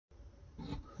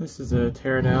This is a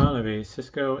teardown of a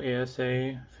Cisco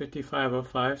ASA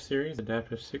 5505 series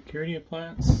adaptive security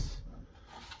appliance,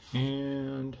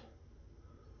 and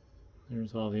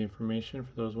there's all the information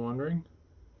for those wondering.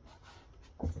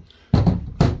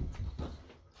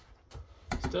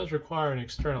 This does require an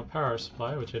external power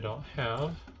supply, which I don't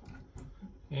have,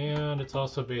 and it's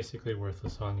also basically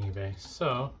worthless on eBay.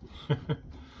 So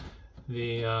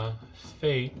the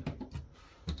fate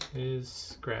is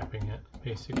scrapping it,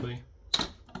 basically.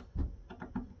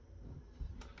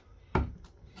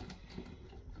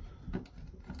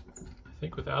 I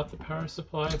think without the power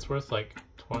supply it's worth like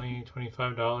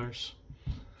 $20–25.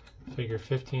 Figure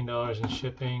 $15 in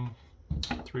shipping,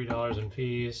 $3 in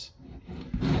fees.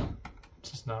 It's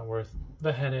just not worth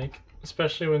the headache,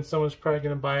 especially when someone's probably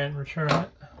going to buy it and return it.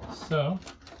 So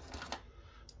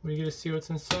we get to see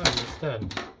what's inside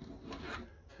instead.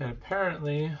 And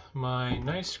apparently my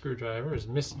nice screwdriver is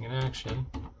missing in action.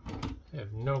 I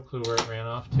have no clue where it ran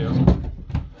off to.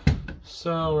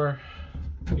 So we're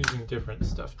using different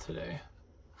stuff today.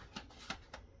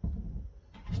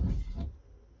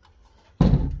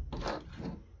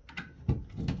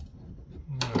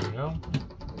 There we go.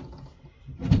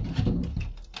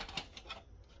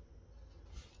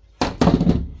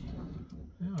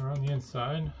 Yeah, we're on the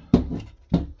inside. Looks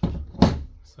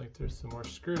like there's some more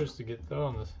screws to get though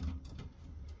on the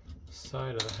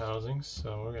side of the housing,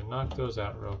 so we're going to knock those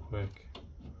out real quick.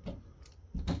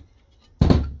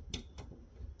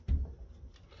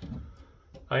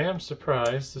 I am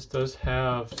surprised this does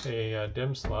have a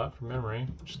DIMM slot for memory,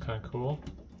 which is kind of cool.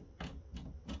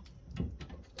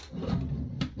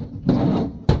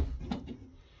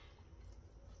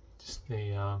 Just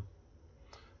the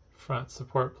front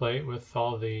support plate with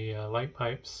all the light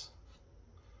pipes.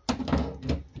 What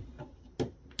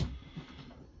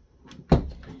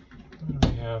do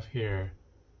we have here?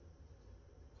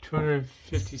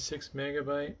 256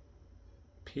 megabyte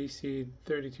PC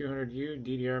 3200U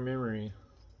DDR memory.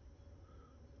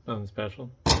 Nothing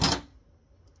special. It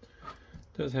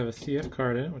does have a CF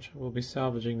card in it, which we'll be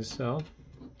salvaging to sell.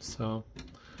 So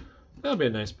that'll be a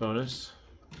nice bonus.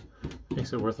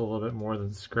 Makes it worth a little bit more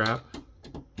than scrap.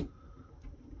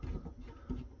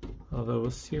 Although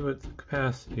we'll see what the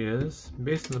capacity is.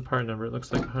 Based on the part number, it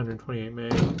looks like 128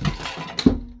 meg.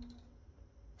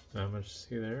 Not much to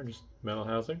see there, just metal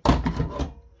housing.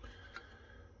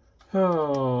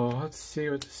 Oh, let's see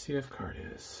what the CF card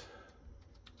is.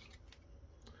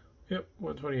 Yep,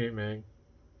 128 meg.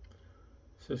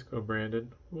 Cisco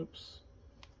branded. Whoops.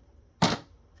 Let's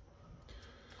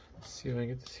see if I can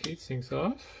get this heat sinks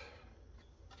off.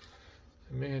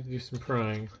 I may have to do some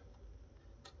prying.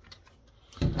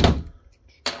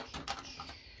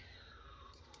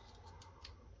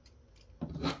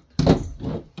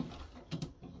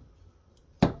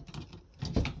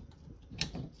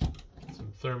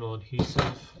 Some thermal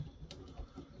adhesive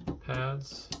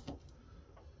pads.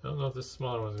 I don't know if this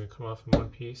smaller one's going to come off in one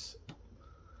piece.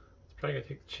 It's probably going to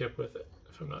take the chip with it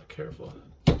if I'm not careful.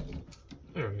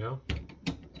 There we go.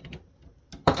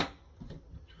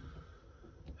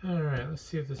 Alright, let's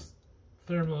see if this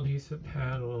thermal adhesive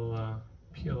pad will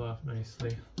peel off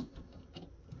nicely.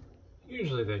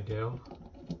 Usually they do.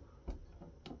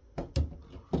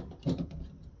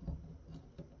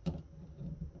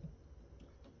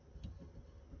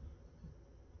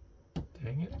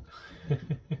 Dang it.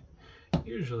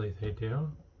 Usually they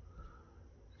do.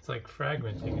 It's like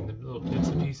fragmenting into little bits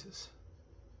and pieces.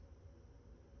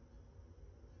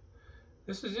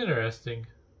 This is interesting.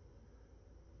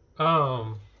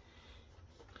 I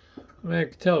mean, I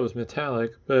could tell it was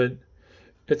metallic, but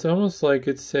it's almost like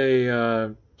it's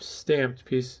a stamped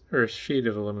piece, or a sheet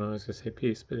of aluminum. I was going to say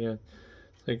piece, but yeah,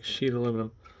 it's like sheet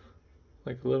aluminum.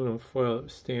 Like aluminum foil that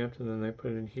was stamped, and then they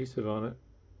put an adhesive on it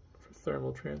for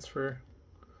thermal transfer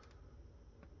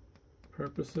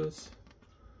purposes.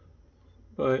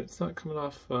 But it's not coming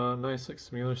off nice like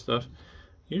some of the other stuff.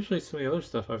 Usually some of the other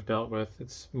stuff I've dealt with,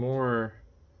 it's more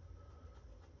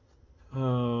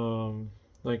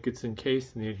like it's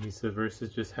encased in the adhesive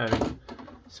versus just having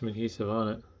some adhesive on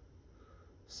it.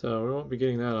 So we won't be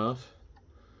getting that off.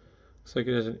 Looks like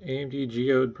it has an AMD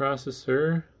Geode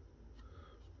processor.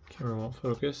 Camera won't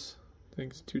focus. I think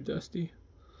it's too dusty.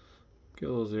 Get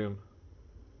a little zoom.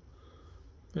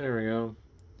 There we go.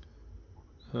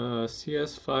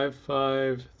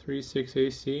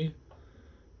 CS5536AC,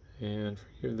 and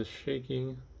forgive the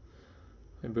shaking.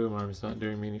 My boom arm is not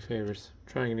doing me any favors. I'm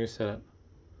trying a new setup.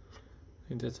 I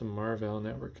think that's a Marvell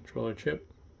network controller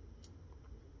chip.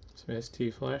 Some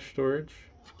ST flash storage.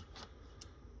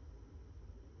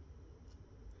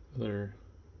 I don't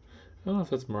know if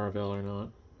that's Marvell or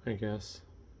not, I guess.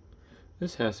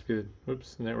 This has to be the,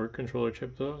 whoops, network controller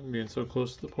chip though, being so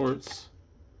close to the ports.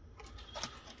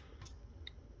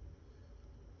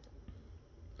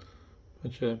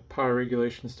 Bunch of power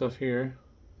regulation stuff here.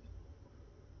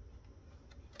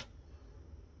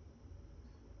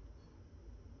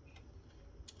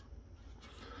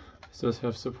 This does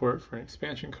have support for an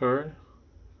expansion card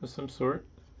of some sort.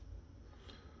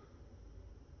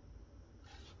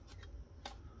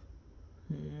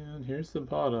 And here's the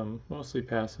bottom, mostly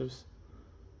passives.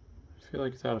 I feel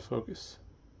like it's out of focus.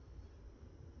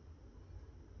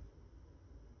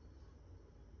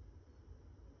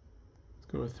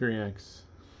 Let's go with 3x.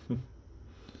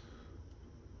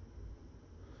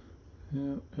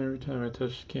 Yeah, every time I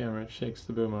touch the camera, it shakes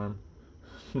the boom arm.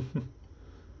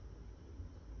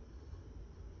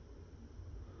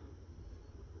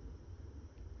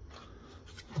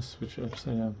 Let's switch it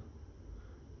upside down.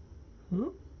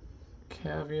 Whoop.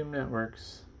 Cavium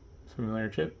Networks, familiar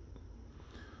chip.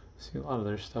 See a lot of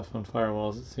their stuff on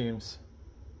firewalls, it seems.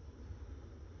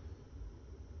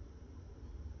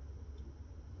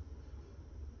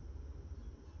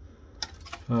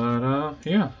 But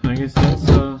yeah, I guess that's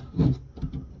all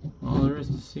there is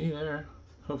to see there.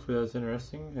 Hopefully that was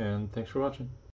interesting, and thanks for watching.